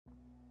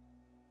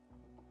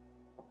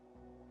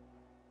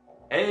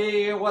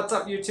Hey, what's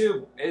up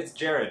YouTube? It's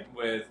Jared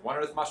with One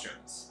Earth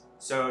Mushrooms.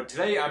 So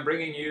today I'm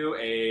bringing you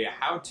a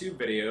how-to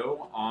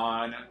video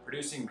on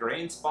producing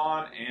grain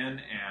spawn in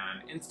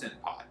an Instant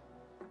Pot.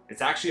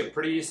 It's actually a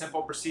pretty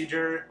simple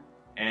procedure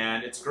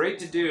and it's great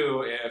to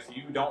do if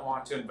you don't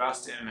want to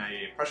invest in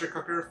a pressure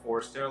cooker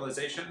for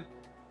sterilization,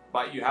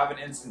 but you have an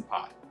Instant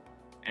Pot.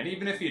 And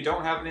even if you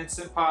don't have an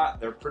Instant Pot,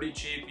 they're pretty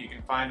cheap. You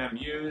can find them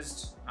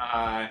used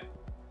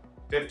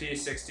 50,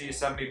 60,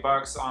 70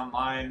 bucks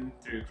online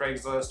through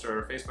Craigslist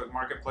or Facebook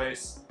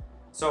Marketplace.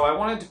 So I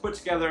wanted to put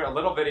together a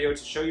little video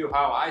to show you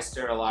how I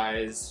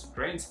sterilize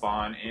grain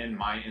spawn in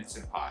my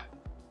Instant Pot.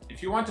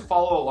 If you want to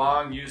follow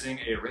along using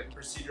a written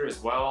procedure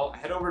as well,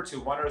 head over to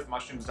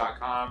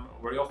oneearthmushrooms.com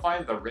where you'll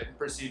find the written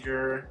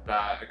procedure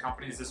that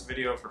accompanies this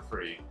video for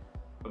free.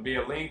 There'll be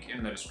a link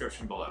in the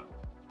description below.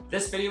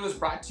 This video is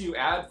brought to you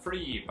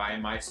ad-free by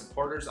my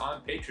supporters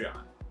on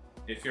Patreon.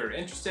 If you're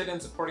interested in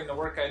supporting the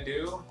work I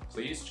do,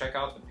 please check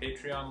out the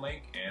Patreon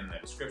link in the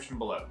description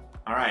below.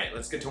 All right,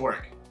 let's get to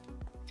work.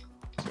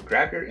 So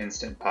grab your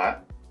Instant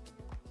Pot,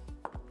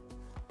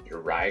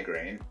 your rye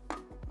grain,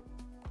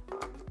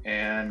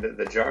 and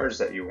the jars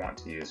that you want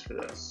to use for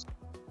this.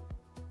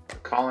 A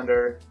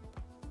colander,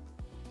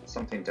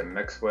 something to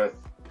mix with,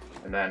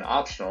 and then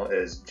optional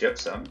is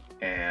gypsum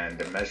and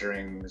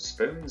measuring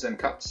spoons and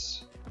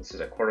cups. This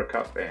is a 1/4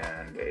 cup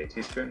and a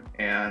teaspoon,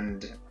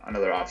 and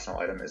another optional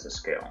item is a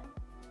scale.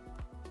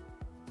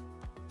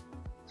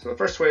 So the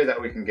first way that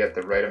we can get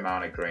the right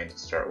amount of grain to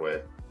start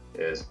with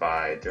is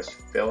by just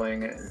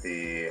filling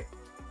the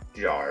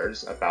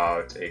jars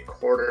about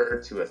 1/4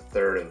 to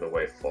 1/3 of the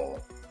way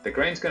full. The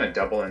grain's going to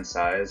double in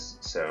size,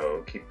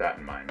 so keep that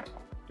in mind.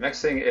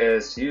 Next thing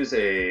is to use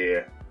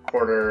a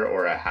 1/4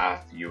 or a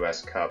 1/2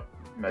 US cup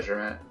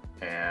measurement,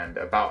 and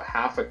about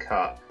 1/2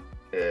 cup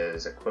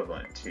is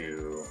equivalent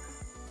to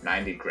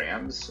 90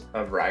 grams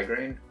of rye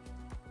grain.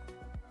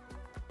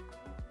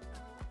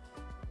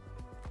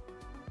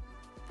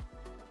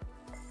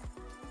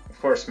 Of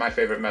course, my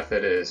favorite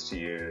method is to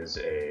use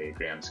a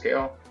gram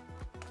scale.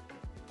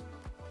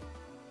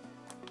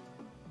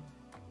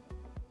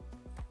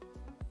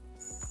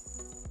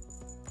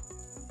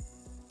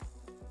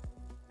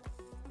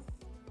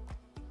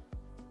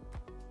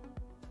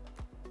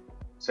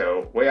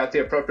 So weigh out the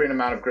appropriate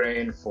amount of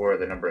grain for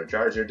the number of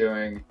jars you're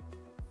doing,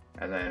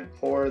 and then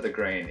pour the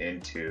grain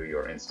into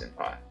your Instant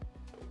Pot.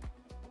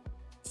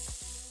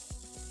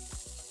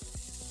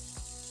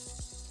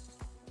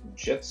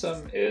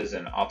 Gypsum is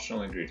an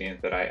optional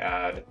ingredient that I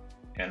add,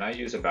 and I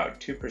use about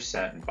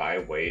 2% by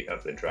weight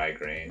of the dry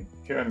grain.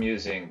 Here I'm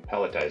using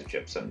pelletized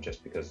gypsum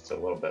just because it's a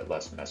little bit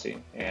less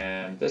messy,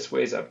 and this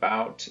weighs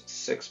about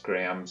 6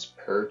 grams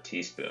per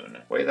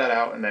teaspoon. Weigh that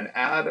out and then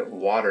add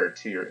water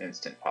to your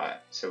Instant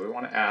Pot. So we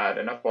want to add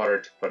enough water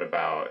to put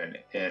about 1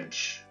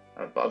 inch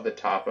above the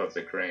top of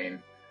the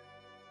grain.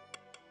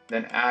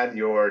 Then add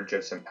your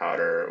gypsum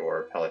powder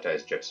or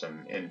pelletized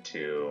gypsum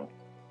into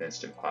the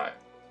Instant Pot.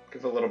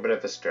 Give a little bit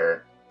of a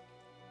stir.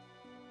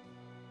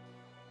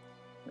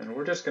 And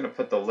we're just going to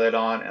put the lid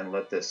on and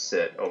let this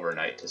sit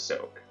overnight to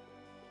soak.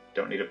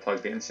 Don't need to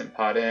plug the Instant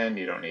Pot in,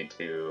 you don't need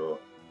to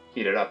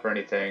heat it up or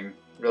anything.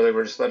 Really,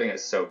 we're just letting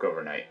it soak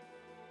overnight.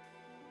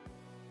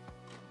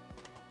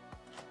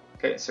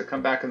 Okay, so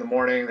come back in the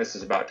morning, this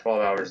is about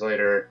 12 hours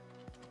later.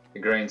 The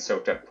grain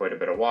soaked up quite a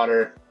bit of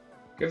water.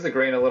 Give the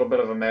grain a little bit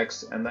of a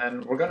mix, and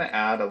then we're going to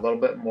add a little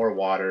bit more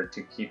water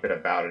to keep it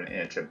about 1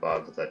 inch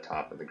above the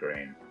top of the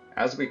grain.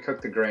 As we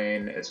cook the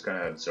grain, it's going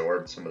to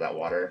absorb some of that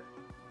water.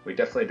 We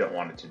definitely don't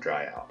want it to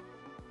dry out.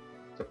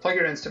 So plug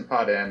your Instant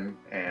Pot in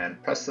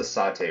and press the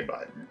saute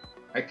button.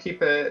 I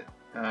keep it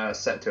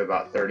set to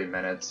about 30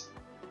 minutes,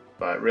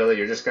 but really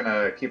you're just going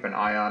to keep an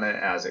eye on it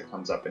as it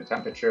comes up in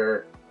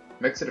temperature.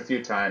 Mix it a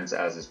few times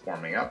as it's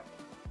warming up.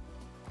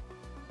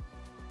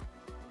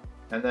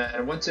 And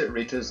then once it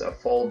reaches a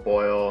full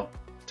boil,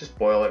 just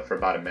boil it for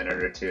about a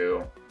minute or two.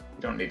 You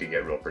don't need to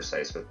get real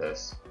precise with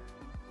this.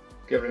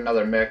 Give it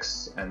another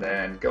mix, and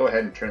then go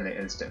ahead and turn the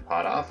Instant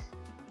Pot off.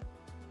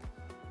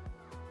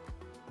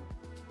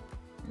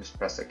 Just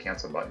press the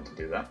cancel button to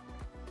do that.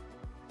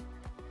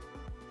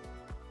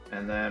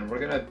 And then we're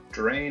going to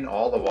drain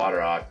all the water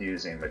off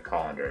using the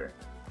colander.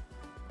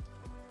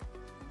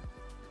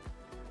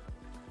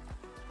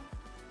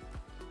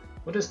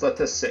 We'll just let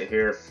this sit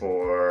here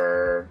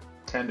for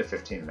 10 to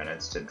 15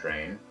 minutes to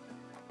drain.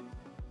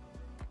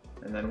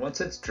 And then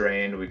once it's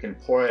drained, we can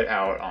pour it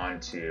out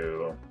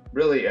onto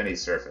really any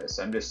surface.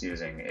 I'm just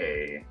using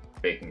a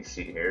baking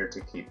sheet here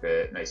to keep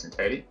it nice and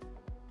tidy.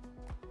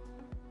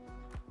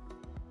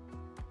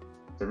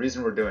 The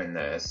reason we're doing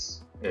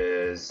this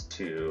is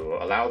to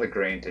allow the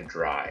grain to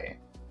dry.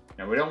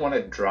 Now we don't want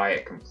to dry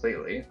it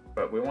completely,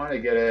 but we want to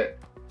get it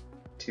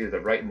to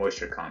the right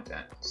moisture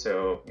content.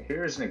 So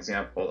here's an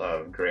example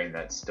of grain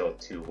that's still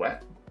too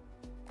wet.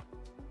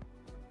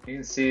 You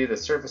can see the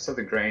surface of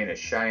the grain is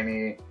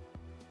shiny.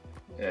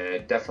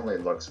 It definitely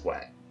looks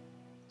wet.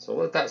 So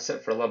let that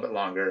sit for a little bit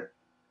longer.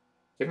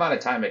 The amount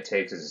of time it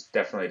takes is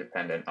definitely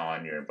dependent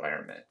on your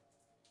environment.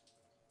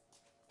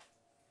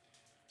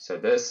 So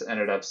this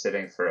ended up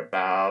sitting for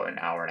about an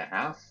hour and a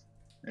half.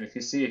 And if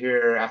you see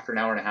here, after an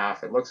hour and a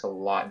half, it looks a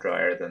lot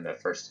drier than the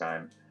first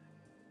time.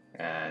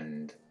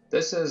 And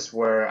this is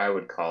where I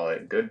would call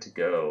it good to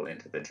go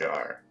into the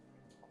jar.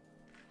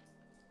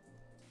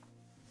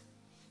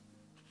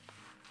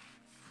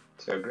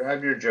 So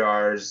grab your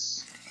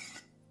jars,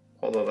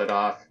 pull the lid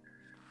off.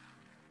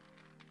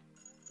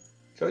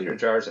 Fill your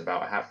jars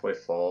about halfway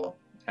full.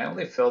 I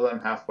only fill them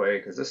halfway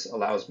because this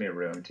allows me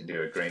room to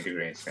do a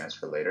grain-to-grain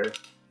transfer later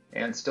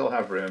and still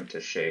have room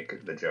to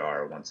shake the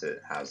jar once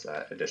it has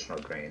that additional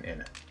grain in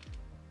it.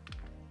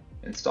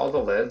 Install the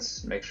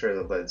lids. Make sure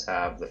the lids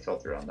have the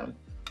filter on them.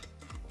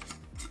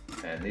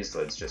 And these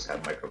lids just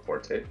have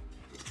micropore tape.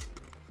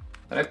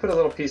 Then I put a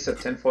little piece of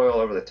tinfoil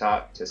over the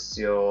top to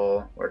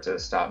seal or to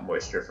stop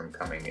moisture from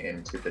coming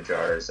into the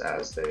jars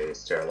as they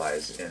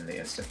sterilize in the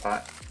Instant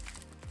Pot.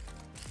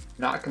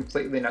 Not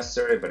completely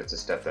necessary, but it's a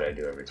step that I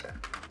do every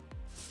time.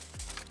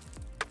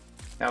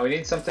 Now we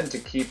need something to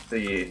keep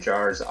the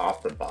jars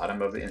off the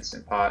bottom of the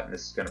Instant Pot, and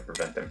this is going to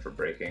prevent them from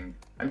breaking.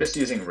 I'm just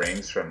using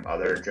rings from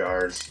other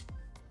jars,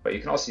 but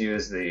you can also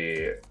use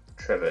the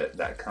trivet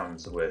that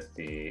comes with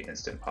the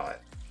Instant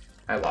Pot.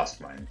 I lost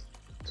mine,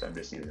 so I'm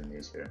just using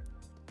these here.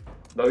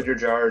 Load your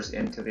jars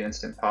into the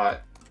Instant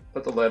Pot,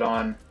 put the lid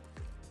on,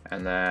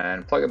 and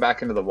then plug it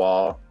back into the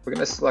wall. We're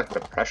going to select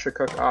the pressure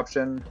cook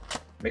option.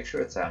 Make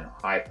sure it's on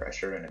high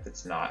pressure, and if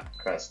it's not,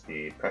 press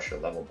the pressure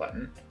level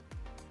button.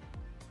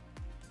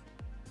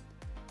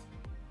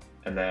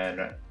 And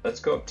then let's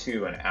go up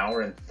to an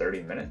hour and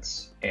 30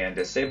 minutes and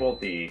disable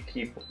the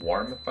keep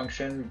warm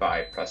function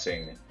by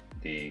pressing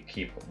the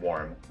keep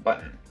warm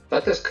button.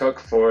 Let this cook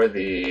for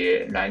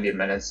the 90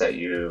 minutes that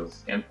you've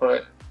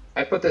input.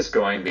 I put this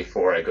going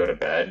before I go to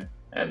bed,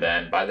 and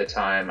then by the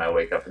time I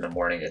wake up in the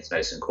morning, it's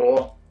nice and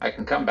cool. I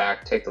can come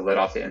back, take the lid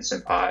off the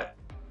Instant Pot,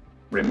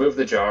 remove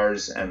the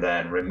jars, and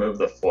then remove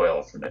the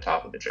foil from the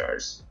top of the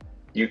jars.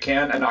 You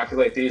can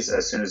inoculate these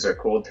as soon as they're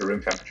cooled to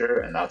room temperature,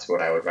 and that's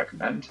what I would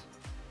recommend.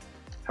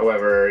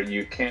 However,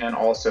 you can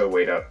also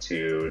wait up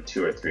to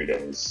 2 or 3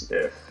 days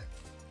if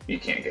you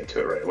can't get to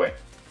it right away.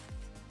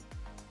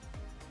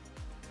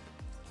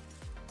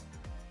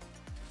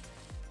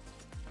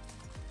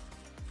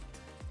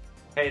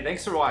 Hey,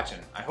 thanks for watching.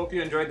 I hope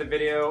you enjoyed the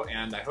video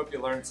and I hope you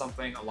learned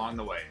something along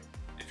the way.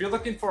 If you're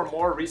looking for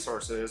more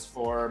resources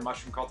for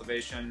mushroom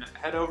cultivation,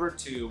 head over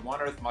to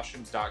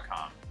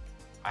oneearthmushrooms.com.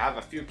 I have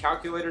a few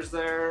calculators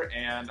there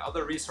and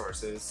other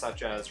resources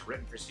such as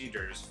written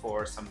procedures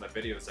for some of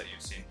the videos that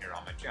you've seen here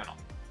on my channel.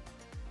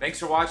 Thanks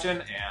for watching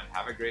and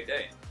have a great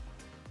day.